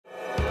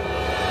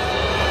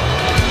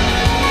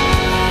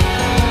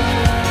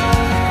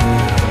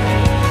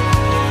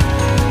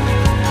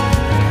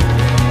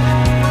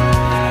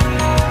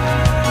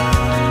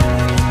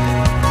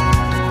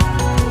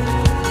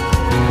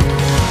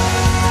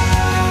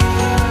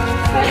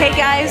Hey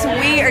guys,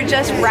 we are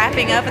just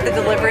wrapping up at the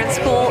Deliverance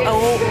School.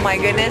 Oh my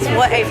goodness,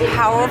 what a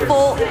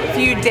powerful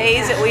few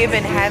days that we have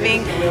been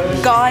having.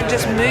 God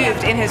just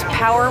moved in His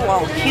power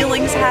while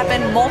healings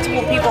happened.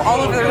 Multiple people all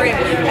over the room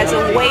as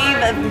a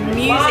wave of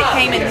music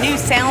came and new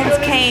sounds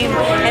came,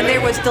 and there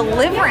was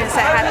deliverance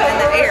that happened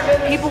in the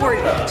air. People were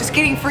just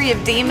getting free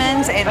of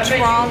demons and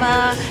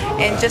trauma,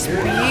 and just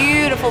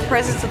beautiful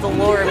presence of the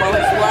Lord while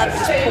His love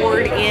just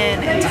poured in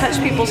and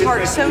touched people's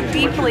hearts so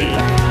deeply.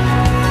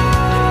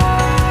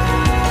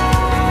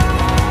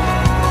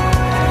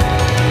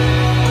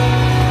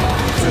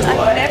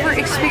 I've never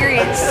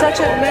experienced such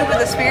a move of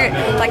the Spirit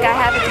like I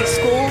have at these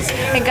schools.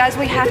 And guys,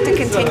 we have to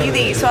continue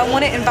these. So I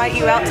want to invite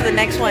you out to the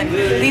next one.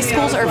 These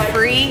schools are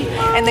free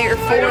and they are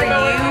for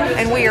you,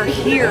 and we are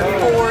here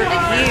for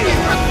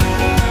you.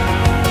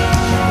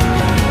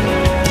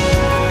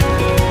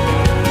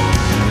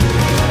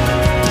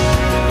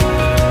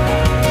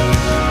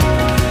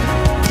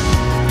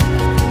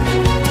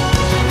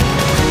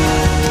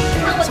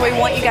 We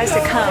want you guys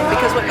to come,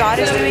 because what God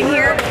is doing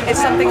here is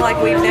something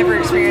like we've never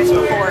experienced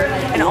before.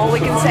 And all we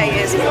can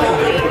say is,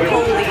 holy,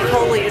 holy,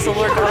 holy is the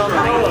Lord God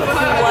Almighty,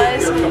 who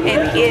was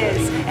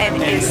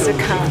and is to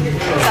come.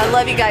 So I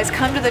love you guys.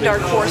 Come to the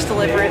Dark Horse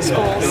Deliverance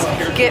Schools.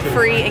 Get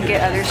free and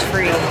get others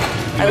free.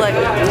 I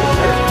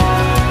love you.